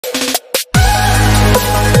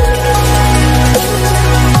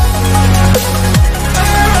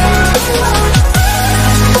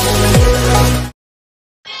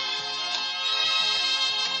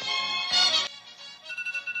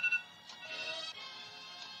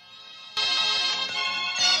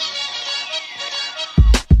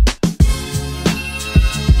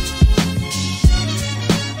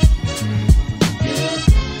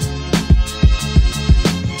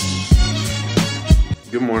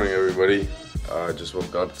Good morning, everybody. I just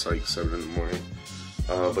woke up. It's like 7 in the morning.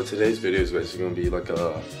 But today's video is basically going to be like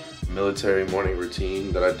a military morning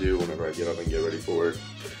routine that I do whenever I get up and get ready for work.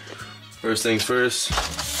 First things first,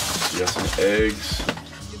 you got some eggs.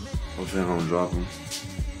 Hopefully I don't drop them.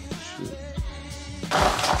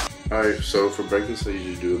 Alright, so for breakfast I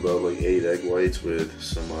usually do about like 8 egg whites with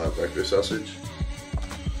some breakfast sausage.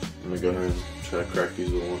 I'm going to go ahead and try to crack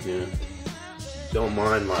these with one hand. Don't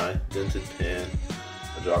mind my dented pan.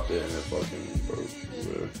 I dropped it and it fucking broke.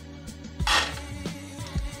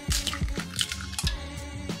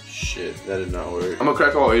 Shit, that did not work. I'm gonna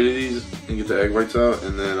crack all 8 of these and get the egg whites out,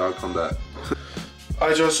 and then I'll come back.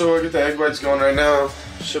 Alright, y'all, so I get the egg whites going right now.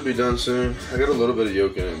 Should be done soon. I got a little bit of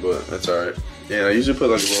yolk in it, but that's alright. And I usually put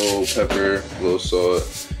like a little pepper, a little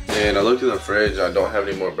salt. And I looked in the fridge, I don't have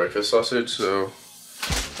any more breakfast sausage, so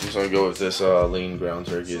I'm just gonna go with this lean ground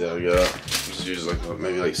turkey that I got. Just use like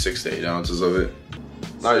maybe like 6 to 8 ounces of it.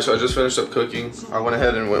 Alright, so I just finished up cooking. I went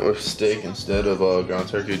ahead and went with steak instead of ground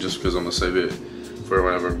turkey just because I'm gonna save it for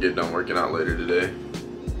whenever I'm getting done working out later today.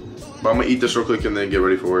 But I'm gonna eat this real quick and then get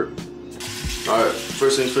ready for work. Alright,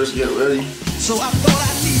 first things first, get ready. So I thought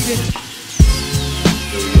I needed.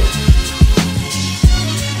 There we go.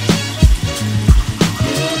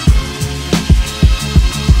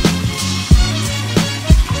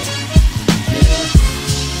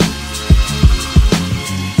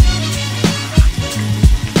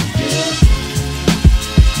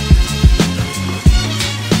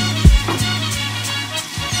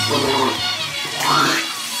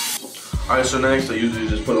 Alright, so next I usually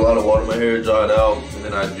just put a lot of water in my hair, dry it out, and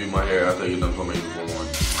then I do my hair after I get done putting my uniform on.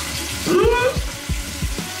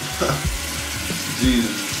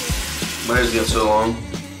 Jesus, my hair's getting so long.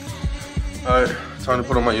 Alright, time to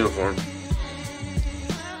put on my uniform.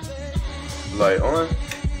 Light on.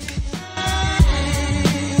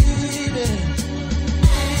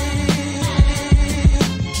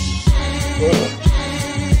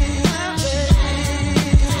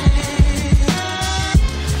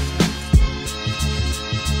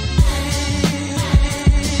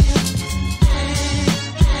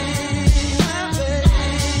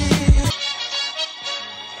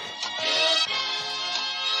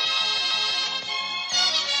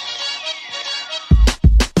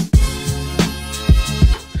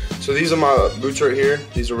 So these are my boots right here.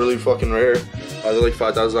 These are really fucking rare. They're like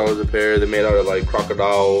 $5,000 a pair. They're made out of like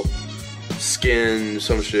crocodile skin,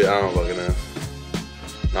 some shit. I don't fucking know.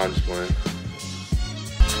 Nah, I'm just playing.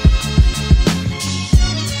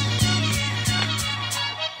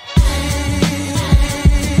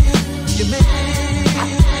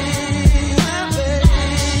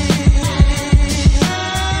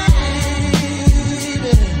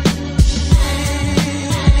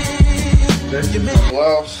 My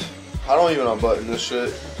blouse. I don't even unbutton this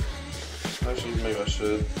shit. Actually, maybe I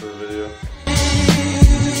should for the video.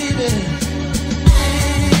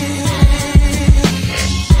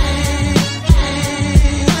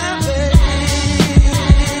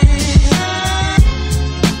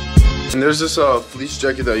 And there's this fleece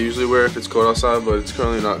jacket that I usually wear if it's cold outside, but it's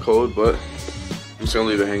currently not cold, but I'm just gonna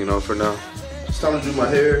leave it hanging out for now. It's time to do my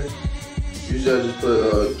hair. Usually I just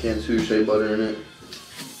put Cantu shea butter in it.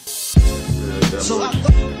 So I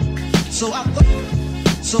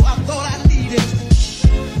thought I needed.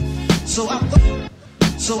 So I thought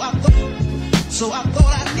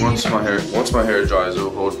I needed. Once my hair dries, it'll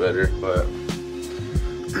hold better. But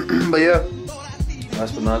yeah,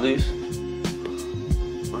 last but not least,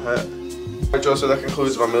 my hat. Alright, y'all, so that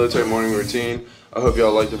concludes my military morning routine. I hope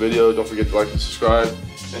y'all liked the video. Don't forget to like and subscribe,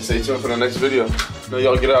 and stay tuned for the next video. Now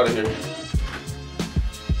y'all get out of here.